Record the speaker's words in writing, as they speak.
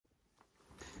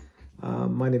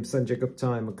My name is Sanjay Gupta.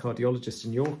 I'm a cardiologist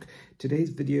in York. Today's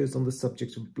video is on the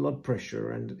subject of blood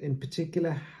pressure and in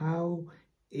particular how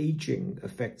aging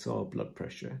affects our blood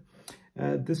pressure.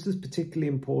 This is particularly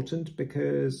important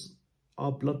because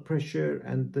our blood pressure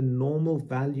and the normal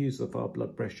values of our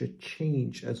blood pressure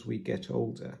change as we get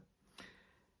older.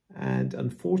 And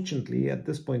unfortunately, at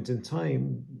this point in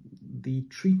time, the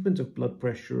treatment of blood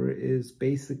pressure is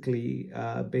basically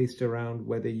based around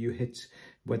whether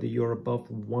you're above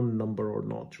one number or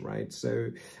not, right? So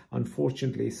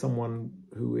unfortunately, someone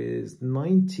who is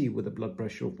 90 with a blood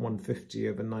pressure of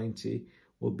 150/90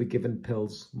 will be given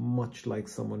pills much like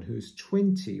someone who's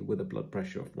 20 with a blood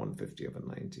pressure of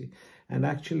 150/90. And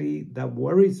actually, that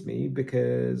worries me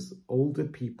because older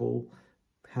people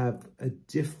have a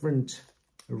different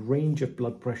range of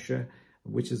blood pressure,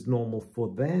 which is normal for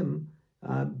them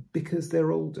because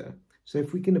they're older. So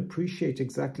if we can appreciate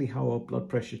exactly how our blood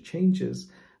pressure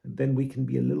changes, then we can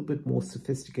be a little bit more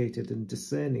sophisticated and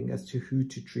discerning as to who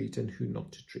to treat and who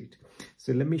not to treat.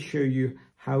 So let me show you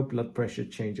how blood pressure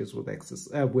changes with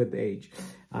age.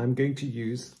 I'm going to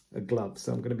use a glove,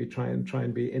 so I'm going to be try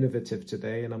and be innovative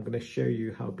today, and I'm going to show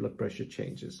you how blood pressure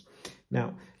changes.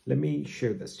 Now, let me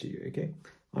show this to you, okay?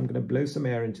 I'm going to blow some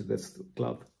air into this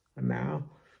glove. And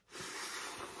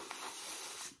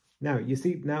now you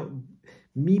see,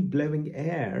 me blowing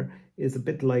air is a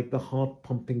bit like the heart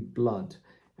pumping blood.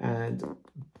 And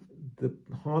the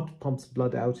heart pumps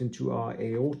blood out into our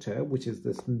aorta, which is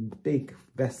this big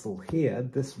vessel here,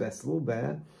 this vessel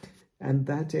there. And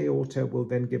that aorta will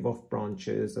then give off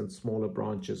branches and smaller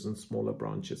branches and smaller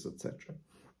branches, etc.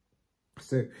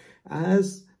 So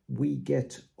as we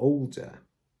get older,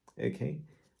 okay,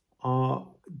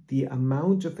 the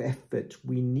amount of effort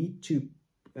we need to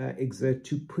exert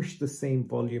to push the same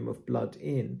volume of blood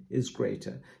in is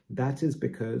greater. That is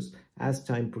because as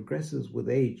time progresses with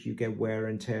age, you get wear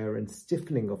and tear and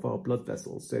stiffening of our blood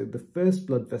vessels. So the first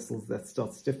blood vessels that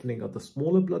start stiffening are the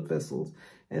smaller blood vessels,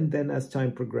 and then as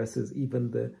time progresses,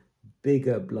 even the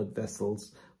bigger blood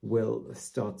vessels will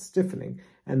start stiffening,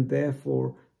 and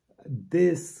therefore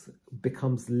this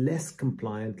becomes less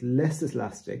compliant, less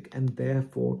elastic, and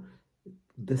therefore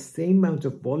the same amount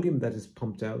of volume that is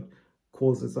pumped out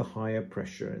causes a higher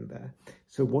pressure in there.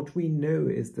 So what we know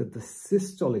is that the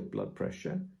systolic blood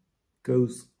pressure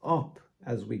goes up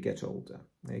as we get older,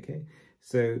 okay?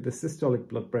 So the systolic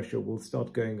blood pressure will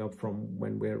start going up from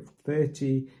when we're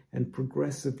 30 and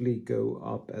progressively go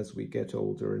up as we get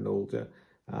older and older,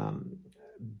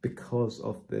 because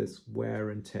of this wear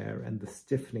and tear and the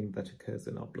stiffening that occurs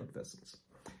in our blood vessels.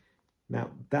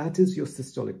 Now, that is your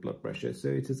systolic blood pressure. So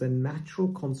it is a natural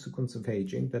consequence of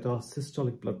aging that our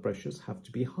systolic blood pressures have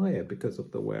to be higher because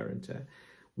of the wear and tear.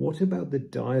 What about the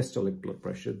diastolic blood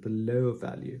pressure, the lower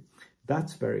value?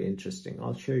 That's very interesting.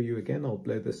 I'll show you again. I'll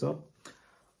blow this up.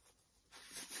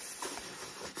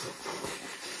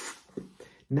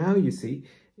 Now you see,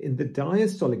 in the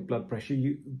diastolic blood pressure,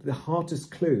 the heart is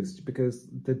closed because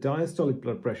the diastolic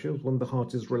blood pressure is when the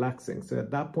heart is relaxing. So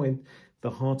at that point, the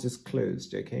heart is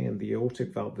closed, okay, and the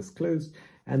aortic valve is closed.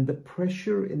 And the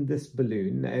pressure in this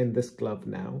balloon, in this glove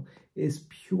now, is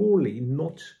purely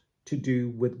not to do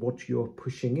with what you're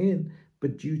pushing in,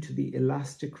 but due to the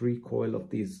elastic recoil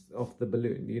of the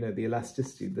balloon. You know, the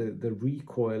elasticity, the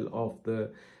recoil of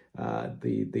the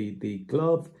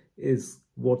glove is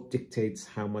what dictates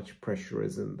how much pressure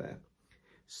is in there.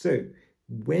 So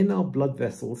when our blood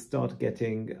vessels start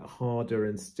getting harder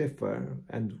and stiffer,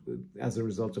 and as a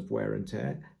result of wear and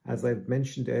tear, as I've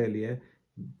mentioned earlier,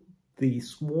 the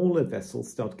smaller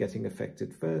vessels start getting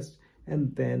affected first,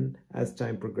 and then as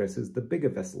time progresses, the bigger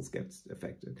vessels get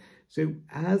affected. So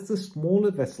as the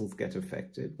smaller vessels get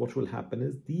affected, what will happen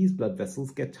is these blood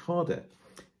vessels get harder.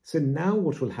 So now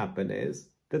what will happen is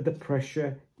that the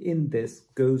pressure in this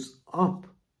goes up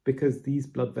because these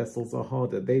blood vessels are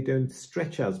harder. They don't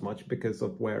stretch as much because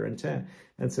of wear and tear.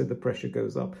 And so the pressure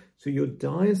goes up. So your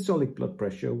diastolic blood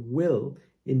pressure will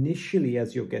initially,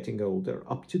 as you're getting older,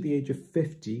 up to the age of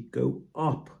 50, go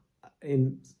up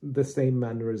in the same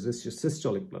manner as your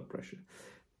systolic blood pressure.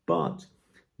 But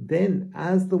then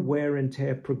as the wear and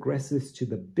tear progresses to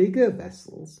the bigger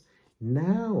vessels,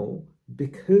 now,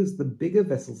 because the bigger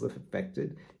vessels are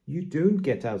affected, you don't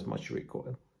get as much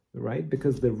recoil, right?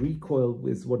 Because the recoil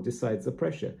is what decides the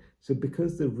pressure. So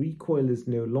because the recoil is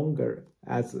no longer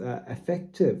as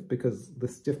effective because the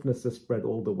stiffness is spread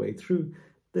all the way through,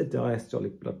 the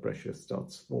diastolic blood pressure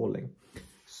starts falling.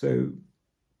 So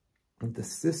the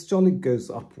systolic goes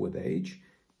up with age.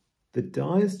 The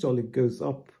diastolic goes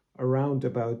up around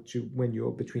about to when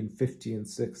you're between 50 and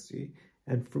 60.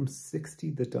 And from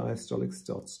 60, the diastolic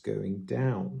starts going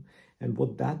down. And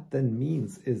what that then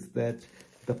means is that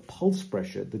the pulse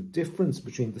pressure, the difference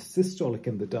between the systolic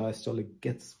and the diastolic,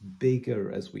 gets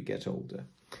bigger as we get older.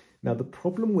 Now, the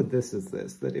problem with this is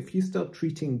this, that if you start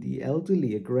treating the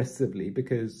elderly aggressively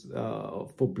because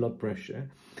for blood pressure,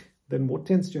 then what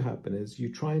tends to happen is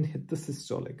you try and hit the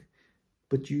systolic,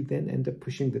 but you then end up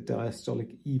pushing the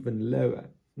diastolic even lower.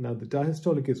 Now, the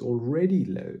diastolic is already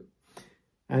low,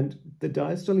 and the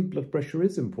diastolic blood pressure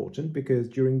is important because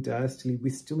during diastole, we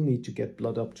still need to get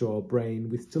blood up to our brain.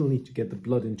 We still need to get the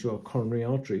blood into our coronary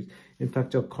arteries. In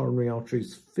fact, our coronary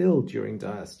arteries fill during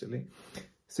diastole.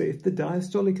 So if the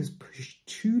diastolic is pushed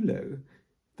too low,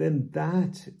 then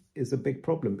that is a big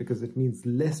problem because it means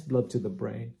less blood to the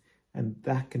brain, and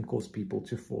that can cause people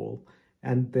to fall.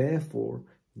 And therefore,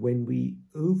 when we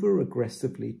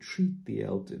over-aggressively treat the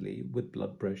elderly with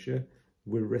blood pressure,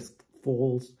 we risk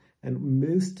falls. And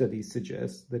most studies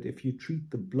suggest that if you treat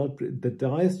the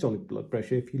diastolic blood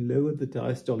pressure, if you lower the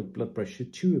diastolic blood pressure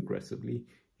too aggressively,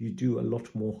 you do a lot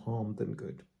more harm than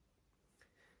good.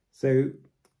 So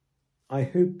I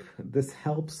hope this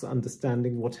helps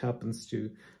understanding what happens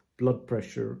to blood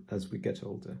pressure as we get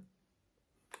older.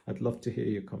 I'd love to hear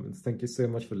your comments. Thank you so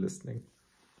much for listening.